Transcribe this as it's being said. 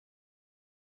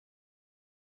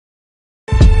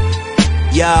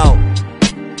Yo.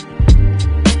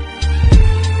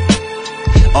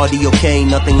 Audio came,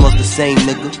 nothing was the same,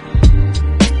 nigga.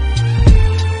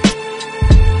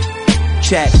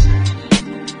 Check.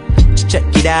 Just check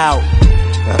it out.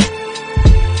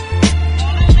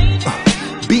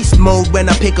 Beast mode when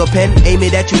I pick a pen, aim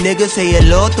it at you niggas, say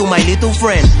hello to my little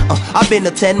friend. I've been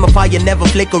a 10, my fire never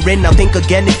flickering. Now think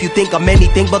again if you think I'm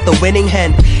anything but the winning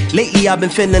hand. Lately I've been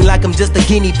feeling like I'm just a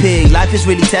guinea pig. Life is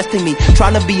really testing me,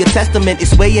 trying to be a testament,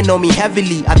 it's weighing on me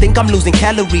heavily. I think I'm losing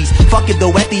calories, fuck it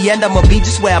though, at the end I'ma be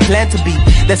just where I plan to be.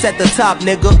 That's at the top,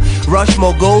 nigga. Rush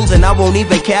more goals and I won't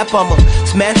even cap, I'ma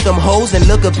smash them hoes and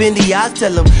look up in the eyes,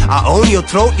 tell them I own your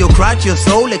throat, your crotch, your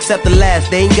soul, except the last,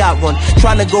 they ain't got one.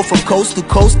 Trying to go from coast to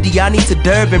coast, Diani to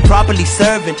Durban, properly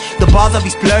serving the bars I be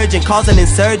splurging, causing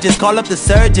insurgents. Call up the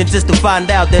surgeon just to find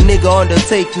out that nigga on the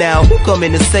take now. Who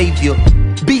coming to save you?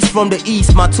 Beast from the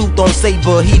east, my tooth on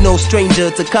saber. He no stranger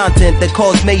to content that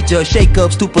cause major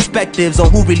shakeups to perspectives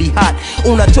on who really hot.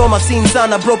 Unachoma sin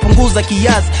sana bro, punguza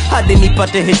kiasi hadi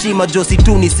nipate heshima josi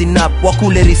tu ni sinap.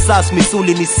 Wakule risas,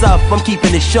 misuli ni saf. I'm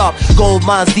keeping it sharp, gold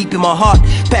mines deep in my heart,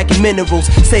 packing minerals.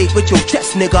 Say it with your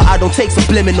chest, nigga, I don't take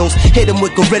subliminals. Hit them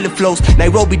with gorilla flows,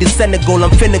 Nairobi to Senegal,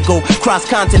 I'm finna go cross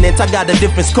continent, I got a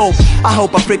different scope. I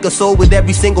hope I prick a soul with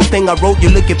every single thing I wrote. You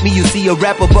look at me, you see a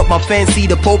rapper, but my fans see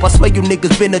the Pope. I swear you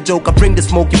niggas been a joke, I bring the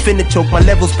smoke, you finna choke. My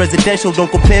level's presidential, don't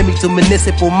compare me to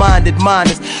municipal-minded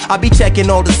miners. I be checking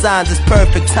all the signs, it's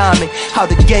perfect timing. How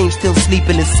the game's still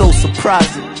sleeping is so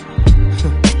surprising.